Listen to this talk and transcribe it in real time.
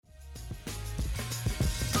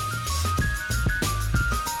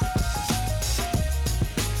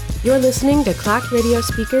You're listening to Clock Radio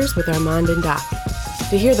Speakers with Armand and Doc.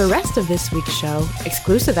 To hear the rest of this week's show,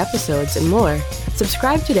 exclusive episodes, and more,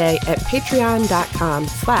 subscribe today at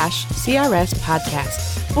patreon.com/CRS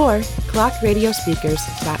podcast or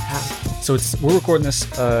clockradiospeakers.com. So we're recording this,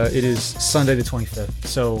 it is Sunday the 25th.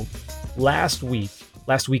 So last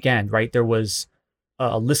weekend, right, there was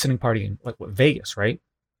a listening party in Vegas, right?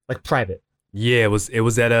 Like private. Yeah, it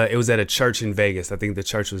was at a church in Vegas. I think the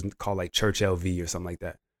church was called like Church LV or something like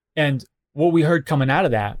that. And what we heard coming out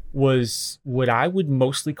of that was what I would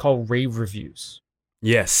mostly call rave reviews.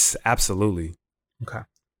 Yes, absolutely. Okay.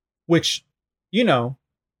 Which,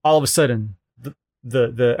 all of a sudden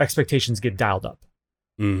the expectations get dialed up.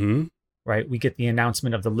 Mm-hmm. Right? We get the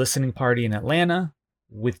announcement of the listening party in Atlanta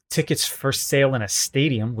with tickets for sale in a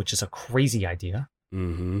stadium, which is a crazy idea.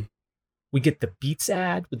 Mm-hmm. We get the Beats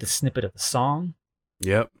ad with the snippet of the song.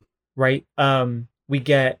 Yep. Right? We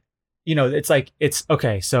get, it's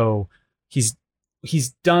okay. So he's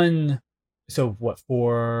done. So what,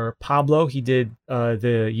 for Pablo, he did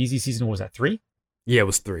the Yeezy season, was that 3? Yeah, it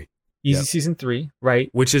was 3. Yeezy season 3, right?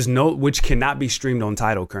 Which cannot be streamed on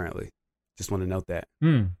Tidal currently. Just want to note that.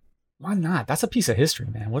 Why not? That's a piece of history,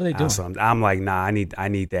 man. What are they doing? So I'm like, nah, I need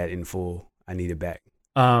that in full. I need it back.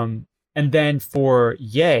 And then for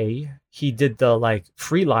Ye, he did the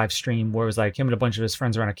free live stream where it was like him and a bunch of his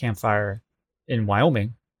friends around a campfire in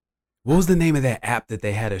Wyoming. What was the name of that app that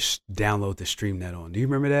they had to download to stream that on? Do you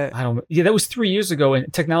remember that? Yeah, that was 3 years ago,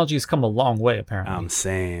 and technology has come a long way, apparently. I'm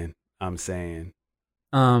saying.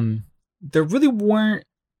 There really weren't,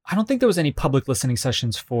 I don't think there was any public listening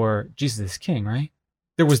sessions for Jesus is King, right?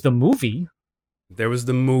 There was the movie.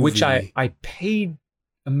 Which I paid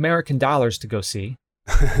American dollars to go see.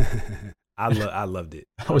 I loved it.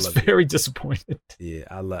 I was very disappointed. Yeah,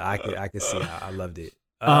 I could see how I loved it.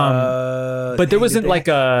 But there wasn't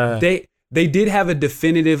they did have a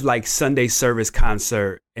definitive Sunday service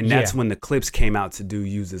concert, and that's when the clips came out to do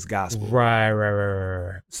Use This Gospel.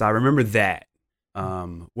 Right. So I remember that.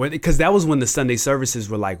 Because that was when the Sunday services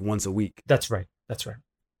were once a week. That's right.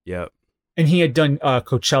 Yep. And he had done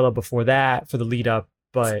Coachella before that for the lead up,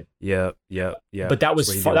 but Yep. But that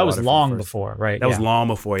was long before, right? That was long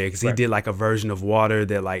before, because he did a version of Water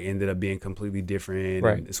that ended up being completely different.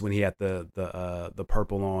 Right. And it's when he had the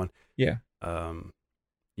purple on. Yeah.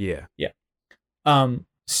 Yeah.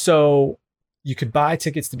 So you could buy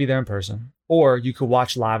tickets to be there in person, or you could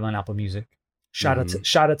watch live on Apple Music. Shout out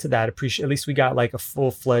to that. Appreciate. At least we got a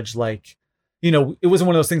full-fledged it wasn't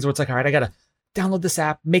one of those things where it's all right, I gotta download this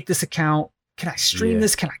app, make this account. Can I stream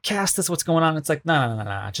this? Can I cast this? What's going on? It's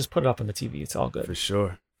no. Just put it up on the TV. It's all good. For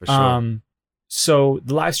sure. So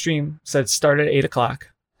the live stream said start at 8:00.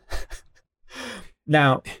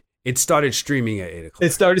 Now it started streaming at 8:00.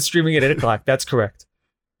 It started streaming at 8:00. That's correct.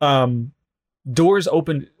 Doors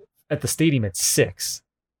opened at the stadium at 6.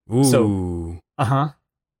 Ooh. So,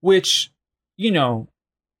 which, you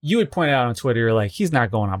would point out on Twitter, you're like, he's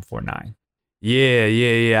not going on before 9.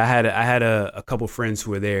 Yeah. I had a couple friends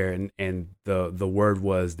who were there, and the word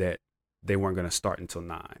was that they weren't going to start until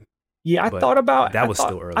 9. Yeah, I thought about that was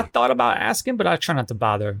still early. I thought about asking, but I try not to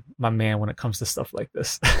bother my man when it comes to stuff like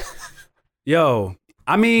this. Yo,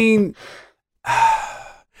 I mean,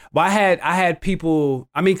 well, I had people.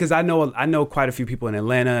 I mean, because I know quite a few people in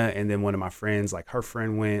Atlanta, and then one of my friends, her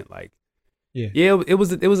friend went. Yeah, it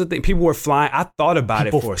was a thing. People were flying. I thought about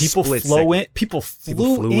it for a split second. People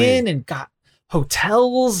flew in and got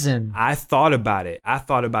hotels, and I thought about it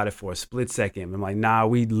for a split second. I'm like, nah,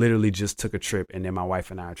 we literally just took a trip, and then my wife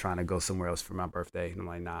and I are trying to go somewhere else for my birthday, and I'm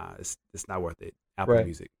like, nah, it's not worth it. Apple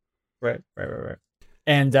Music. Right.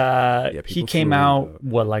 And he came out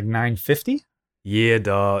 9:50? Yeah,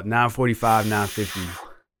 dog. 9:45, 9:50.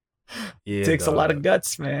 Yeah, takes a lot of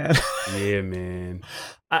guts, man. Yeah, man.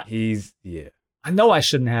 I know I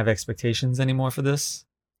shouldn't have expectations anymore for this,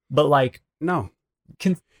 but no.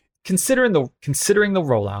 Considering the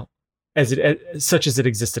rollout such as it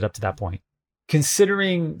existed up to that point,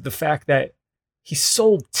 considering the fact that he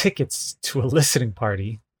sold tickets to a listening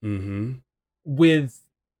party with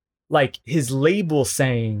his label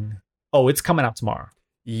saying, "Oh, it's coming out tomorrow."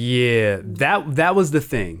 Yeah, that was the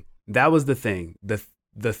thing.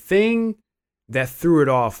 The thing that threw it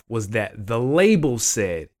off was that the label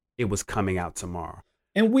said it was coming out tomorrow.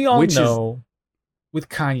 And we all know with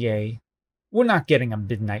Kanye, we're not getting a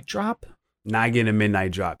midnight drop. Not getting a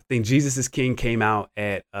midnight drop. I think Jesus is King came out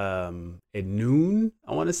at noon.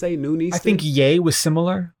 I want to say noon Eastern. I think Ye was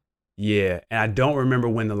similar. Yeah, and I don't remember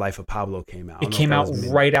when The Life of Pablo came out. It came out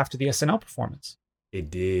right after the SNL performance. It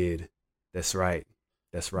did. That's right.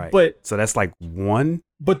 But so that's 1.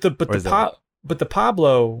 But the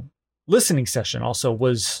Pablo listening session also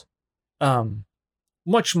was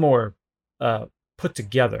much more put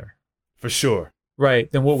together, For sure. right,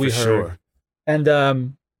 than what we For heard. sure.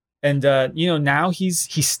 And now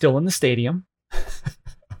he's still in the stadium,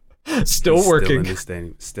 still He's working. Still in the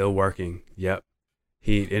stadium. Still working. Yep.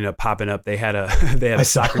 He ended up popping up. They had a I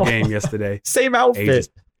saw. soccer game yesterday. Same outfit.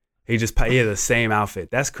 He just the same outfit.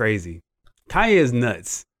 That's crazy. Kanye is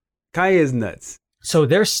nuts. So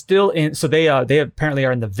they're still in. So they apparently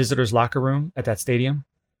are in the visitors' locker room at that stadium,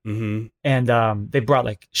 Mm-hmm. and they brought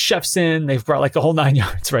like chefs in. They've brought like the whole 9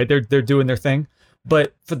 yards. Right? They're doing their thing.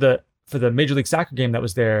 But for the Major League Soccer game that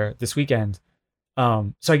was there this weekend,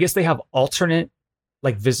 so I guess they have alternate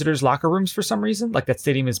like visitors' locker rooms for some reason. Like that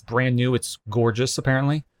stadium is brand new. It's gorgeous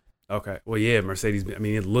apparently. Okay. Well, yeah, Mercedes. I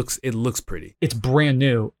mean, it looks pretty. It's brand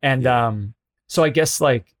new, and so I guess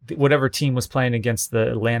like whatever team was playing against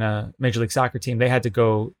the Atlanta Major League Soccer team, they had to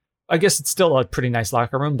go. I guess it's still a pretty nice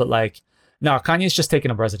locker room, but like, no, Kanye's just taking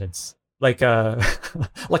up residence, like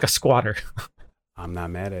like a squatter. I'm not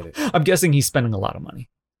mad at it. I'm guessing he's spending a lot of money.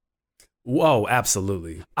 Whoa,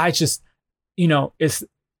 absolutely. I just, you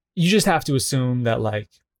just have to assume that like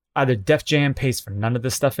either Def Jam pays for none of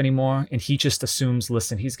this stuff anymore, and he just assumes,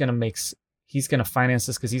 listen, he's gonna finance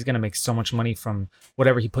this because he's gonna make so much money from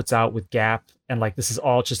whatever he puts out with Gap, and like this is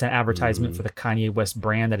all just an advertisement for the Kanye West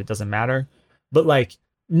brand that it doesn't matter. But like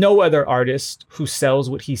no other artist who sells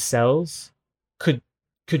what he sells could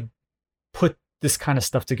put this kind of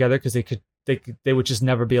stuff together because they would just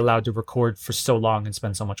never be allowed to record for so long and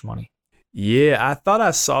spend so much money. Yeah, I thought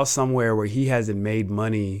I saw somewhere where he hasn't made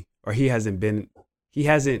money or he hasn't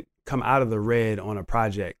come out of the red on a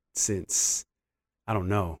project since, I don't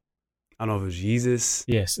know if it was Jesus.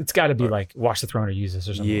 Yes, it's got to be like Watch the Throne or Use This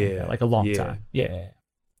or something like that, like a long time. Yeah.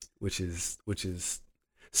 Which is.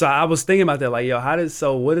 So I was thinking about that, like, yo,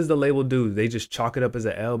 what does the label do? They just chalk it up as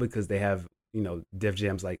an L because they have, Def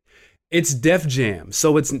Jam's like, it's Def Jam.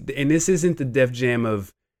 So and this isn't the Def Jam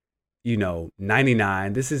of,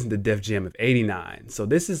 99. This isn't the Def Jam of 89. So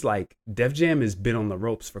this is like Def Jam has been on the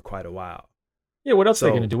ropes for quite a while. Yeah, what else are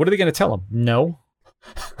they going to do? What are they going to tell him? No.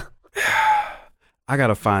 I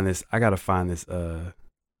gotta find this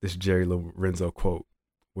this Jerry Lorenzo quote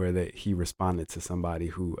where he responded to somebody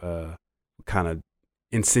who kind of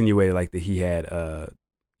insinuated like that he had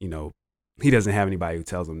he doesn't have anybody who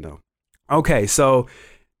tells him no. Okay, so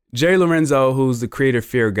Jerry Lorenzo, who's the creator of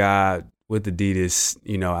Fear God with Adidas,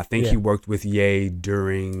 I think he worked with Ye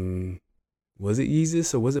during, was it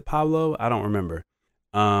Yeezus or was it Pablo? I don't remember.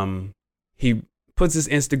 He puts his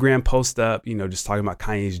Instagram post up, just talking about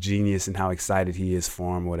Kanye's genius and how excited he is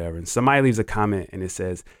for him, whatever. And somebody leaves a comment and it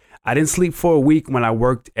says, I didn't sleep for a week when I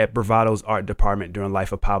worked at Bravado's art department during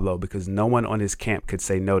Life of Pablo because no one on his camp could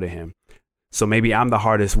say no to him. So maybe I'm the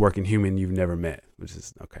hardest working human you've never met, which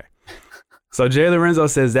is okay. So Jerry Lorenzo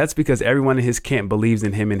says that's because everyone in his camp believes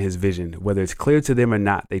in him and his vision. Whether it's clear to them or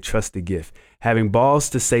not, they trust the gift. Having balls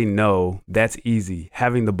to say no, that's easy.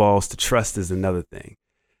 Having the balls to trust is another thing.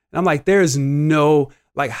 And I'm like, there's no,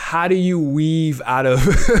 like, how do you weave out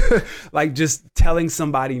of like just telling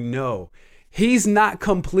somebody no? He's not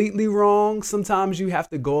completely wrong. Sometimes you have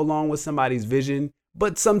to go along with somebody's vision,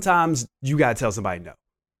 but sometimes you got to tell somebody no.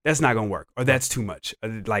 That's not going to work, or that's too much.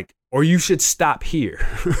 Or you should stop here.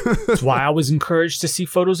 That's why I was encouraged to see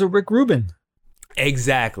photos of Rick Rubin.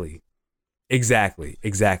 Exactly.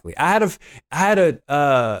 I had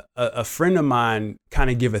a friend of mine kind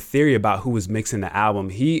of give a theory about who was mixing the album.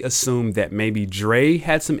 He assumed that maybe Dre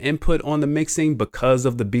had some input on the mixing because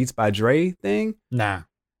of the Beats by Dre thing. Nah.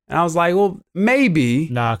 And I was like, well, maybe.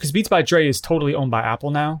 Nah, because Beats by Dre is totally owned by Apple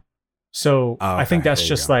now. So I think that's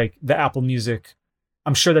just like the Apple Music.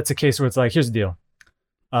 I'm sure that's a case where it's like, here's the deal.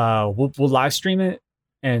 We'll live stream it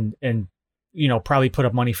and probably put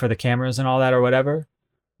up money for the cameras and all that or whatever.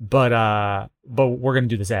 But we're gonna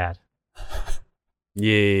do this ad.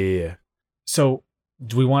 Yeah. So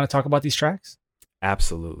do we want to talk about these tracks?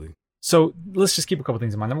 Absolutely. So let's just keep a couple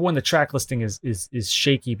things in mind. Number one, the track listing is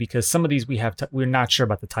shaky because some of these we're not sure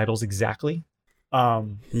about the titles exactly.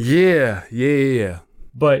 Yeah.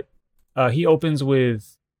 But he opens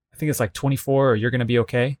with, I think it's like 24 or You're Gonna Be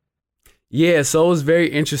Okay. Yeah, so it was very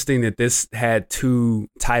interesting that this had two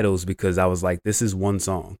titles because I was like, this is one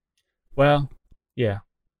song. Well, yeah.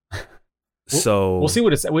 So we'll see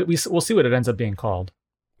what we'll see what it ends up being called.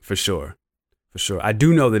 For sure. I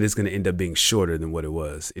do know that it's going to end up being shorter than what it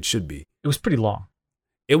was. It should be. It was pretty long.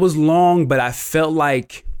 It was long, but I felt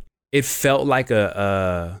like a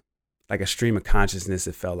stream of consciousness.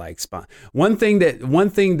 It felt like one thing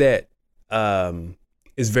that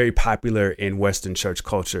is very popular in Western church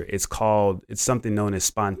culture. It's something known as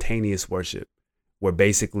spontaneous worship, where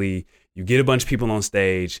basically you get a bunch of people on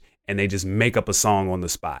stage and they just make up a song on the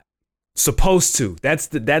spot. Supposed to. That's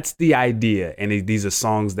the idea. And these are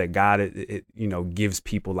songs that God, gives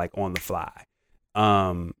people like on the fly.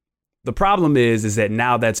 The problem is that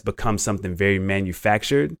now that's become something very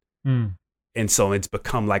manufactured. And so it's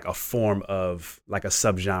become like a form of like a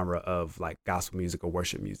subgenre of like gospel music or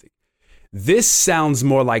worship music. This sounds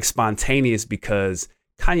more like spontaneous because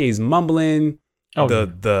Kanye's mumbling.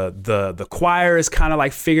 The choir is kind of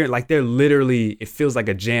like figuring, like they're literally, it feels like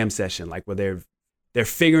a jam session, like where they're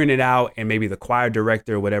figuring it out, and maybe the choir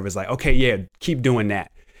director or whatever is like, okay, yeah, keep doing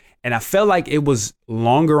that. And I felt like it was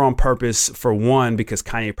longer on purpose, for one, because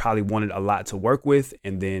Kanye probably wanted a lot to work with.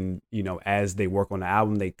 And then, as they work on the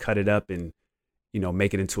album, they cut it up and,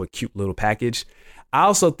 make it into a cute little package. I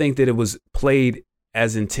also think that it was played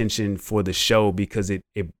as intention for the show because it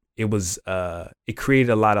created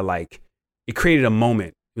a lot of it created a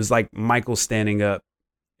moment. It was like Michael standing up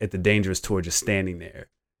at the Dangerous Tour, just standing there.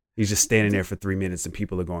 He's just standing there for 3 minutes and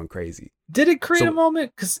people are going crazy. Did it create a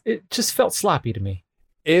moment? Because it just felt sloppy to me.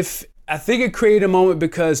 I think it created a moment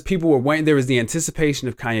because people were waiting. There was the anticipation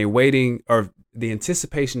of Kanye waiting, or the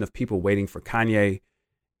anticipation of people waiting for Kanye.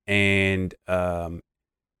 And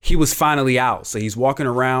he was finally out. So he's walking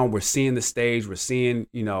around. We're seeing the stage. We're seeing,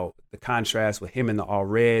 the contrast with him in the all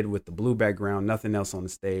red with the blue background, nothing else on the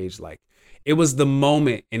stage. Like, it was the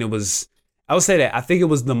moment. And I would say that I think it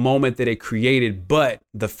was the moment that it created, but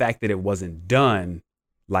the fact that it wasn't done,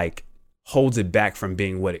 like, holds it back from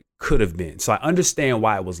being what it could have been. So I understand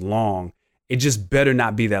why it was long. It just better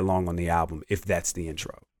not be that long on the album if that's the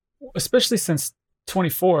intro. Especially since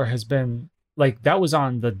 24 has been, like, that was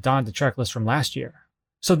on the Donda track list from last year.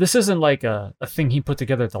 So this isn't like a thing he put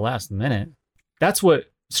together at the last minute. That's what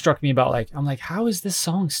struck me about, I'm like, how is this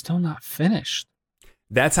song still not finished?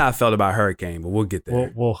 That's how I felt about Hurricane, but we'll get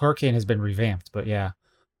there. Well, Hurricane has been revamped, but yeah.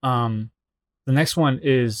 The next one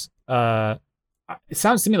is, it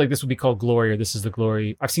sounds to me like this would be called Glory, or This Is the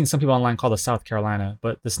Glory. I've seen some people online call it South Carolina,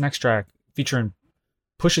 but this next track featuring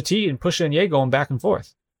Pusha T and Pusha and Ye going back and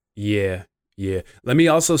forth. Yeah. Let me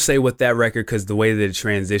also say with that record, because the way that it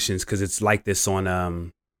transitions, because it's like this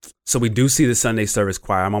on, so we do see the Sunday service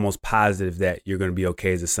choir. I'm almost positive that You're Going to Be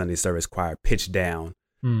Okay as a Sunday service choir pitched down.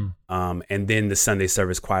 And then the Sunday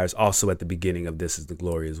service choir is also at the beginning of This Is the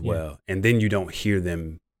Glory as well. And then you don't hear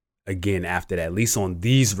them again after that, at least on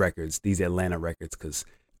these records, these Atlanta records, because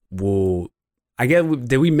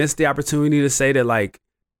did we miss the opportunity to say that, like,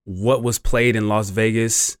 what was played in Las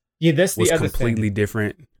Vegas that's the was other completely thing.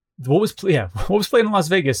 different? What was played in Las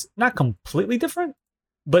Vegas, not completely different,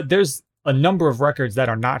 but there's a number of records that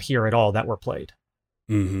are not here at all that were played.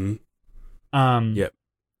 Yep.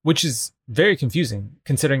 Which is very confusing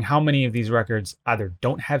considering how many of these records either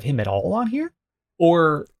don't have him at all on here,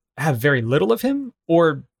 or have very little of him,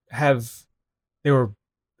 or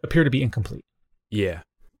appear to be incomplete. Yeah.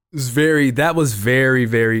 That was very,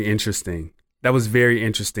 very interesting. That was very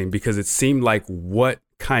interesting because it seemed like what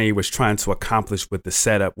Kanye was trying to accomplish with the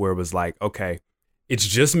setup, where it was like, okay, it's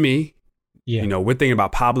just me. Yeah. We're thinking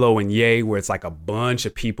about Pablo and Ye, where it's like a bunch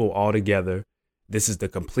of people all together. This is the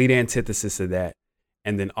complete antithesis of that.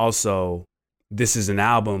 And then also, this is an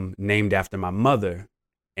album named after my mother,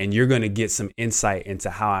 and you're going to get some insight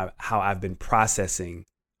into how I've been processing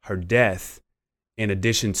her death, in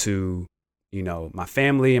addition to, my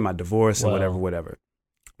family and my divorce and whatever.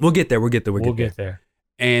 We'll get there. We'll get there.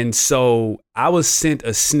 And so I was sent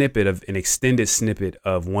an extended snippet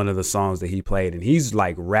of one of the songs that he played, and he's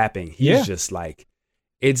like rapping. He's just like,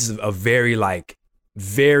 it's a very, like,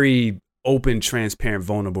 very open, transparent,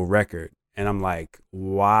 vulnerable record. And I'm like,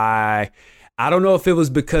 why? I don't know if it was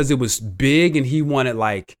because it was big and he wanted,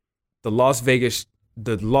 like, the Las Vegas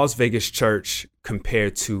church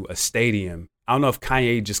compared to a stadium. I don't know if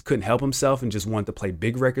Kanye just couldn't help himself and just wanted to play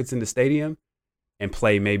big records in the stadium and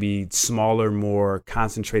play maybe smaller, more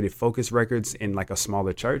concentrated, focused records in like a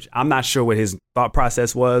smaller church. I'm not sure what his thought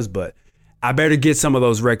process was, but I better get some of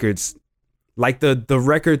those records. Like the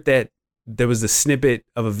record that there was a snippet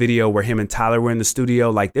of a video where him and Tyler were in the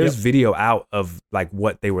studio. Like, there's video out of like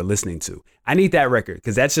what they were listening to. I need that record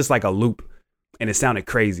because that's just like a loop and it sounded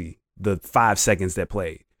crazy. The 5 seconds that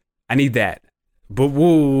played. I need that. But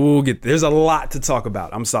we'll get, there's a lot to talk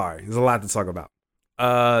about. I'm sorry. There's a lot to talk about.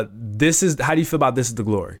 How do you feel about This Is the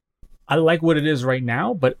Glory? I like what it is right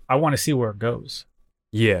now, but I want to see where it goes.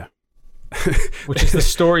 Yeah. Which is the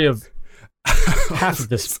story of half of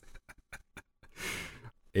this.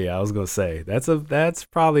 Yeah, I was gonna say that's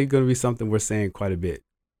probably gonna be something we're saying quite a bit.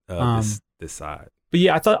 This side. But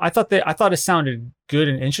yeah, I thought it sounded good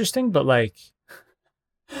and interesting, but like,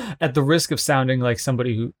 at the risk of sounding like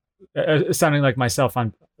somebody who sounding like myself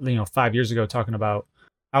on 5 years ago talking about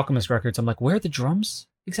Alchemist records, I'm like, where are the drums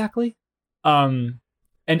exactly? And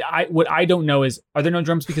what I don't know is, are there no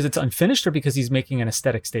drums because it's unfinished or because he's making an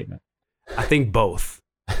aesthetic statement? I think both.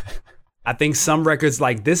 I think some records,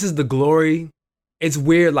 like This Is the Glory, it's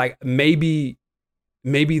weird. Like maybe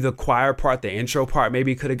the choir part, the intro part,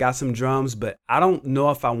 maybe could have got some drums, but I don't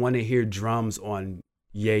know if I want to hear drums on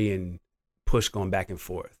Ye and Push going back and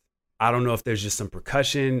forth. I don't know if there's just some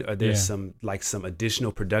percussion or there's some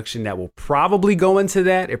additional production that will probably go into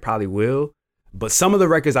that. It probably will. But some of the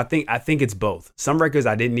records, I think it's both. Some records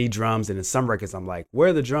I didn't need drums, and in some records I'm like, where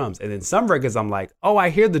are the drums? And then some records I'm like, oh, I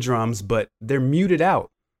hear the drums, but they're muted out.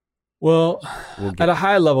 Well, at a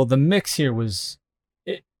high level, the mix here was,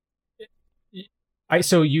 I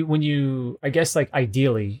guess like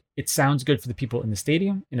ideally, it sounds good for the people in the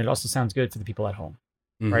stadium, and it also sounds good for the people at home,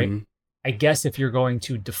 right? I guess if you're going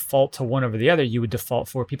to default to one over the other, you would default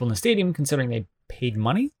for people in the stadium, considering they paid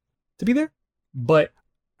money to be there. But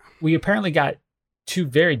we apparently got two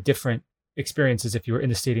very different experiences if you were in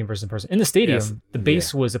the stadium versus in person. In the stadium, the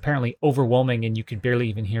bass was apparently overwhelming and you could barely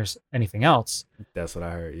even hear anything else. That's what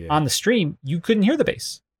I heard, yeah. On the stream, you couldn't hear the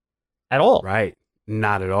bass at all. Right.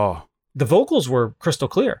 Not at all. The vocals were crystal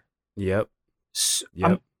clear. Yep.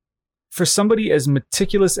 For somebody as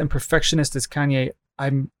meticulous and perfectionist as Kanye,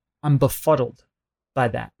 I'm befuddled by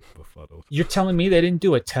that. Befuddled. You're telling me they didn't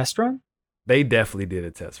do a test run? They definitely did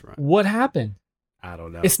a test run. What happened? I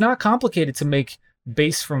don't know. It's not complicated to make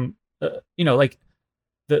bass from,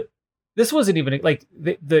 this wasn't even like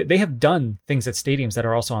they have done things at stadiums that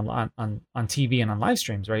are also on TV and on live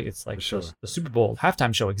streams, right? It's like the Super Bowl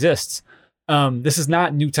halftime show exists. This is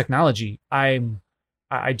not new technology. I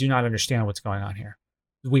do not understand what's going on here.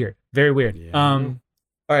 Weird, very weird. Yeah. All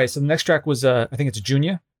right, so the next track was I think it's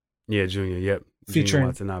Junior. Yeah, Junior. Yep. Featuring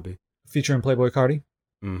Watanabe. Featuring Playboi Carti.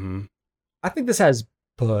 Mm-hmm. I think this has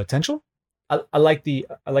potential. I like the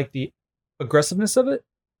aggressiveness of it.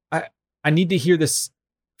 I need to hear this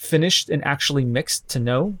finished and actually mixed to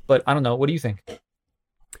know, but I don't know. What do you think? It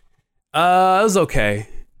was okay.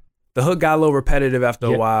 The hook got a little repetitive after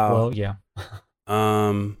a while. Well, yeah.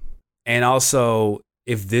 And also,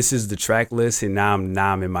 if this is the track list, and now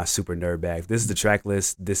I'm in my super nerd bag. If this is the track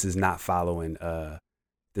list, this is not following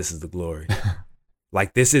This Is the Glory.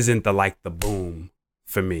 Like, this isn't the boom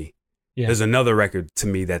for me. Yeah. There's another record to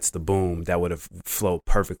me that's the boom that would have flowed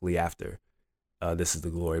perfectly after This Is the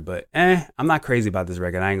Glory. But I'm not crazy about this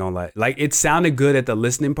record. I ain't gonna lie. Like, it sounded good at the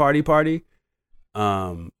listening party.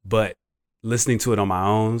 But listening to it on my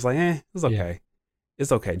own, it's like, it was okay. Yeah.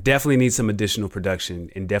 It's okay. Definitely needs some additional production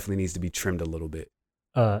and definitely needs to be trimmed a little bit.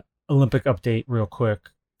 Olympic update real quick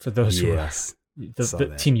for those who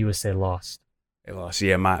the Team USA lost. They lost.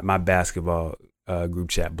 Yeah, my basketball group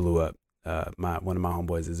chat blew up. One of my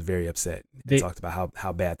homeboys is very upset. They talked about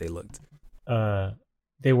how bad they looked.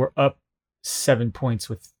 They were up 7 points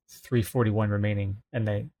with 3:41 remaining,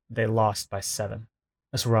 and they lost by 7.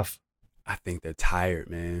 That's rough. I think they're tired,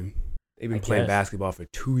 man. They've been playing basketball for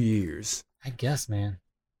 2 years. I guess, man.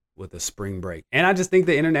 With a spring break. And I just think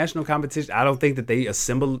the international competition, I don't think that they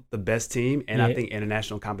assembled the best team, and I think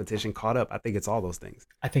international competition caught up. I think it's all those things.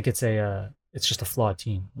 I think it's just a flawed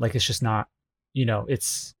team. Like, it's just not,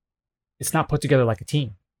 it's not put together like a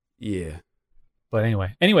team. Yeah. But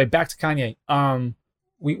anyway, back to Kanye.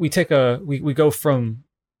 We go from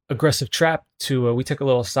aggressive trap to we take a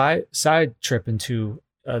little side trip into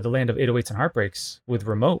the land of 808s and heartbreaks with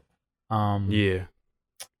Remote. Yeah.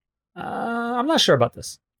 I'm not sure about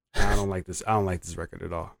this. I don't like this. I don't like this record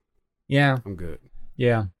at all. Yeah. I'm good.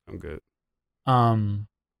 Yeah. I'm good. The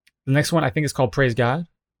next one I think is called Praise God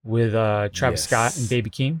with Travis Scott and Baby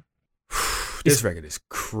Keem. This record is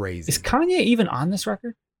crazy. Is Kanye even on this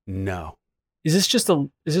record? No. Is this just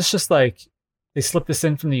like they slipped this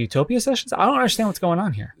in from the Utopia sessions? I don't understand what's going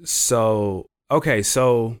on here. So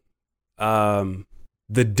the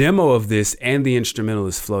demo of this and the instrumental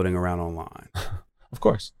is floating around online. Of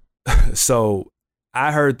course. So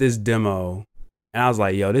I heard this demo and I was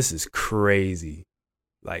like, yo, this is crazy.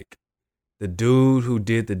 Like, the dude who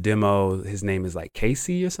did the demo, his name is like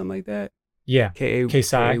Casey or something like that. Yeah.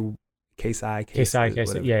 K-A-K-S-I.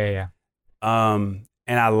 Yeah. And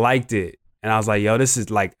I liked it. And I was like, yo,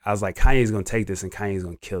 Kanye's going to take this and Kanye's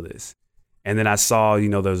going to kill this. And then I saw,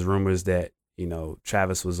 there's rumors that,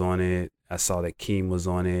 Travis was on it. I saw that Keem was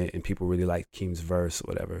on it and people really liked Keem's verse or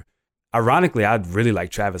whatever. Ironically, I'd really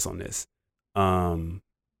like Travis on this.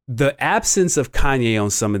 The absence of Kanye on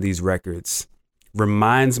some of these records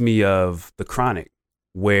reminds me of The Chronic,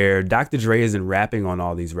 where Dr. Dre isn't rapping on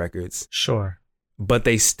all these records. Sure. But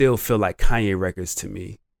they still feel like Kanye records to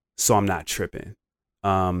me. So I'm not tripping.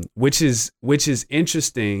 Which is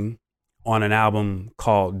interesting on an album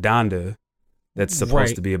called Donda that's supposed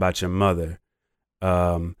Right. to be about your mother.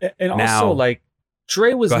 And Now- also, like,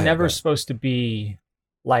 Dre was Go ahead, never go ahead. supposed to be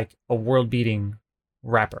like a world-beating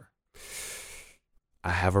rapper.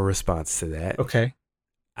 I have a response to that. Okay.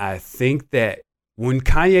 I think that when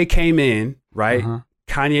Kanye came in, right, Uh-huh.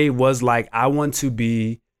 Kanye was like, I want to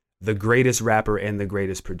be the greatest rapper and the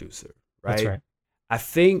greatest producer, right? That's right. I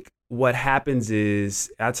think what happens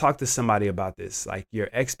is, I talked to somebody about this, like your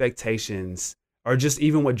expectations or just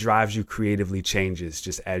even what drives you creatively changes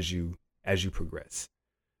just as you progress.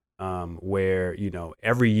 Where, you know,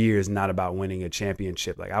 every year is not about winning a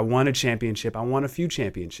championship. Like, I won a championship. I won a few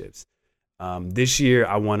championships. This year,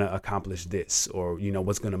 I want to accomplish this, or, you know,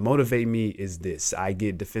 what's going to motivate me is this. I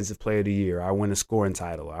get Defensive Player of the Year. I win a scoring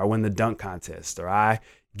title. Or I win the dunk contest, or I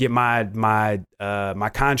get my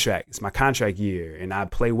contract. It's my contract year, and I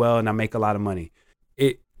play well and I make a lot of money.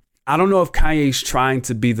 I don't know if Kanye's trying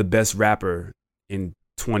to be the best rapper in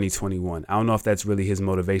 2021. I don't know if that's really his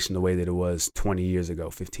motivation the way that it was 20 years ago,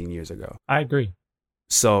 15 years ago. I agree.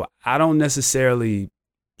 So I don't necessarily.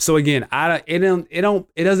 So again,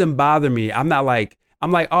 it doesn't bother me. I'm like,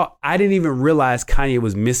 oh, I didn't even realize Kanye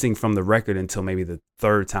was missing from the record until maybe the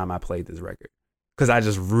third time I played this record, because I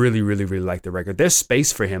just really, really, really like the record. There's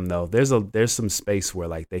space for him though. There's some space where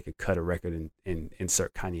like they could cut a record and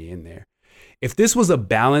insert Kanye in there. If this was a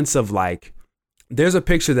balance of like, there's a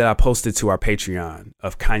picture that I posted to our Patreon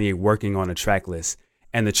of Kanye working on a track list.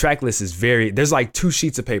 And the track list is there's like 2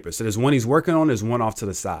 sheets of paper. So there's one he's working on, there's one off to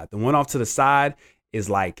the side. The one off to the side is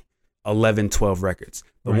like 11, 12 records.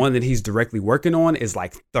 The Right. one that he's directly working on is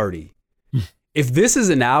like 30. If this is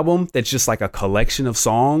an album that's just like a collection of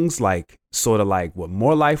songs, like sort of like what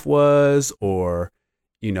More Life was, or,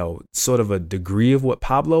 you know, sort of a degree of what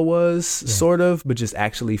Pablo was, sort of, but just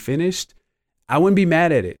actually finished, I wouldn't be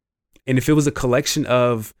mad at it. And if it was a collection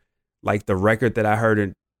of like the record that I heard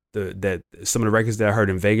in that some of the records that I heard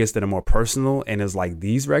in Vegas that are more personal, and it's like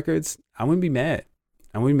these records, I wouldn't be mad.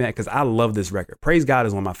 I wouldn't be mad because I love this record. Praise God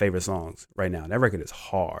is one of my favorite songs right now. That record is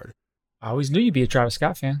hard. I always knew you'd be a Travis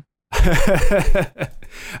Scott fan.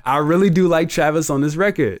 I really do like Travis on this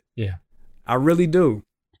record. Yeah. I really do.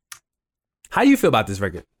 How do you feel about this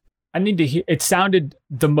record? I need to hear. It sounded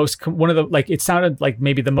it sounded like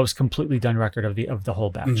maybe the most completely done record of the whole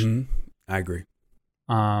batch. Mm-hmm. I agree.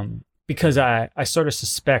 Because I sort of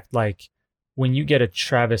suspect, like, when you get a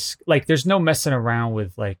Travis, like, there's no messing around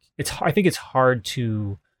with, like, I think it's hard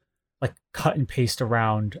to like cut and paste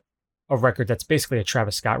around a record that's basically a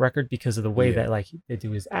Travis Scott record, because of the way that like they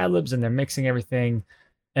do his ad-libs and they're mixing everything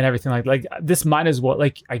and everything. Like this might as well,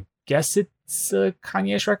 like, I guess it's a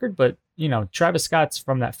Kanye-ish record, but you know, Travis Scott's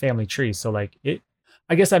from that family tree. So like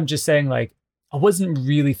I guess I'm just saying, like, I wasn't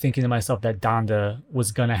really thinking to myself that Donda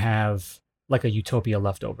was going to have like a Utopia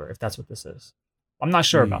leftover, if that's what this is. I'm not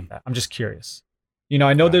sure about that. I'm just curious. You know,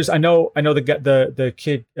 I know the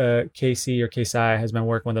kid, KC or KSI has been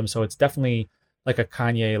working with them. So it's definitely like a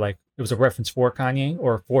Kanye, like it was a reference for Kanye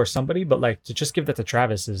or for somebody, but like to just give that to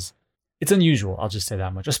Travis it's unusual. I'll just say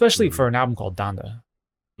that much, especially for an album called Donda.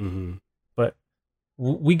 Mm-hmm. But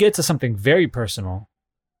we get to something very personal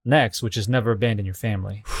next, which is Never Abandon Your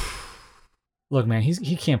Family. Look, man,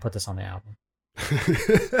 he can't put this on the album.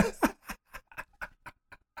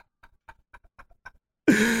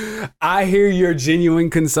 I hear your genuine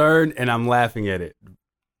concern, and I'm laughing at it.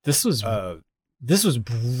 This was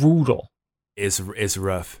brutal. It's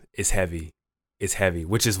rough. It's heavy. It's heavy,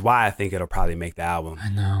 which is why I think it'll probably make the album. I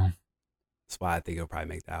know. That's why I think it'll probably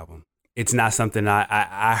make the album. It's not something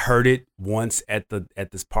I heard it once at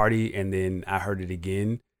this party, and then I heard it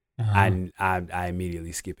again. I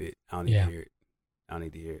immediately skip it. I don't need to hear it. I don't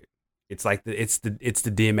need to hear it. It's like it's the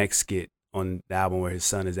DMX skit on the album where his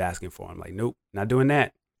son is asking for him. Like, nope, not doing that.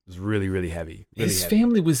 It was really, really heavy. Really His heavy.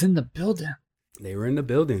 family was in the building. They were in the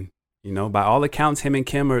building. You know, by all accounts, him and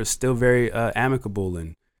Kim are still very amicable,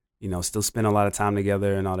 and, you know, still spend a lot of time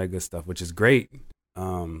together and all that good stuff, which is great.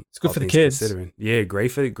 It's good for the kids. Considering. Yeah,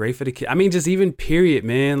 great for the kids. I mean, just even period,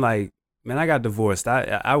 man. Like, man, I got divorced.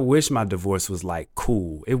 I wish my divorce was like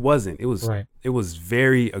cool. It wasn't. It was Right. It was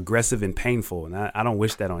very aggressive and painful, and I don't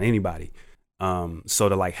wish that on anybody. So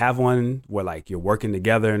to like have one where like you're working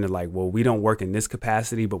together and they're like, well, we don't work in this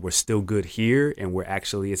capacity, but we're still good here, and we're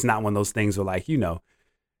actually, it's not one of those things where like, you know,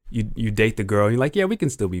 you date the girl and you're like, yeah, we can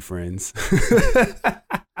still be friends.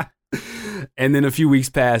 And then a few weeks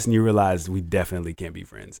pass and you realize we definitely can't be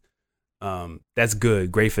friends. That's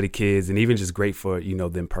good. Great for the kids, and even just great for, you know,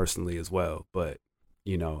 them personally as well. But,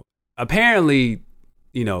 you know, apparently,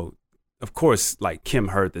 you know, of course, like Kim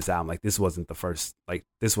heard this album. Like this wasn't her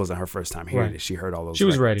first time hearing Right. it. She heard all those. She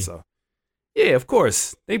was records, ready. So Yeah, of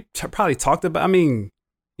course. They probably talked about. I mean,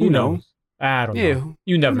 you know, knows? I don't yeah, know.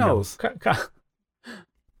 You never who know. knows?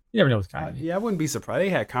 You never know with Kanye. Yeah, I wouldn't be surprised. They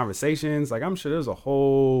had conversations. Like, I'm sure there's a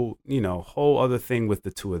whole, whole other thing with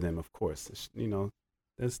the two of them. Of course,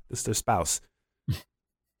 it's their spouse.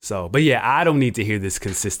 So, but yeah, I don't need to hear this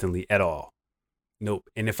consistently at all. Nope.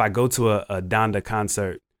 And if I go to a Donda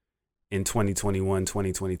concert in 2021,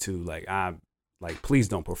 2022, please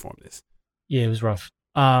don't perform this. Yeah, it was rough.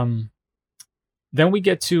 Then we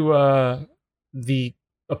get to the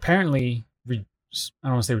apparently I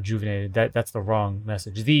don't want to say rejuvenated. That's the wrong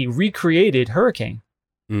message. The recreated Hurricane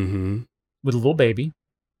with a little baby,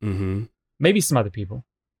 maybe some other people.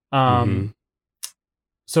 So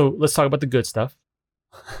let's talk about the good stuff.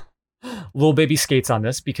 Lil Baby skates on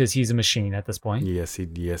this because he's a machine at this point. Yes, he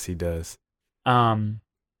does.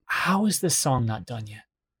 How is this song not done yet?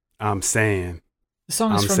 I'm saying. The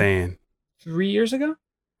song is from 3 years ago,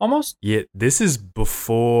 almost. Yeah, this is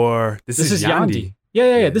before. This is Yandhi.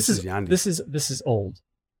 Yeah. This is Yandhi. This is old.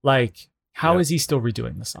 Like, how is he still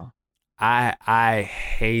redoing the song? I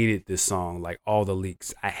hated this song. Like all the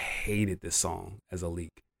leaks, I hated this song as a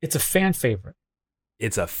leak. It's a fan favorite.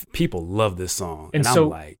 People love this song, and so, I'm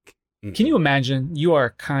like, can you imagine? You are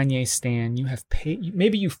a Kanye stan. You have paid.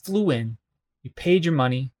 Maybe you flew in. You paid your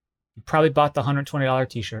money. You probably bought the $120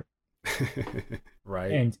 T-shirt.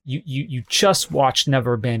 Right. And you just watched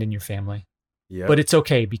Never Abandon Your Family. Yeah. But it's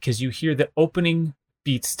okay because you hear the opening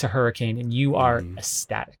beats to Hurricane and you are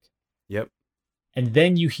ecstatic. Yep. And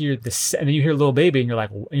then you hear and then you hear Lil Baby and you're like,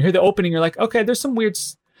 and you hear the opening, you're like, okay, there's some weird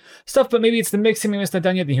stuff, but maybe it's the mixing, maybe it's not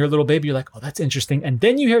done yet. Then you hear Lil Baby, you're like, oh, that's interesting. And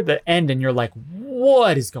then you hear the end and you're like,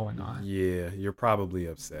 what is going on? Yeah, you're probably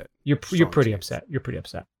upset. You're pretty upset. You're pretty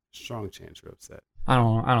upset. Strong chance you're upset. I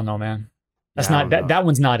don't know, man. That's not that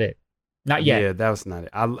one's not it. Not yet. Yeah, that was not it.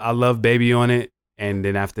 I love Baby on it, and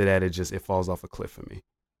then after that, it falls off a cliff for me.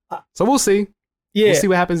 So we'll see. Yeah, we'll see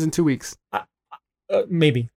what happens in 2 weeks. Maybe.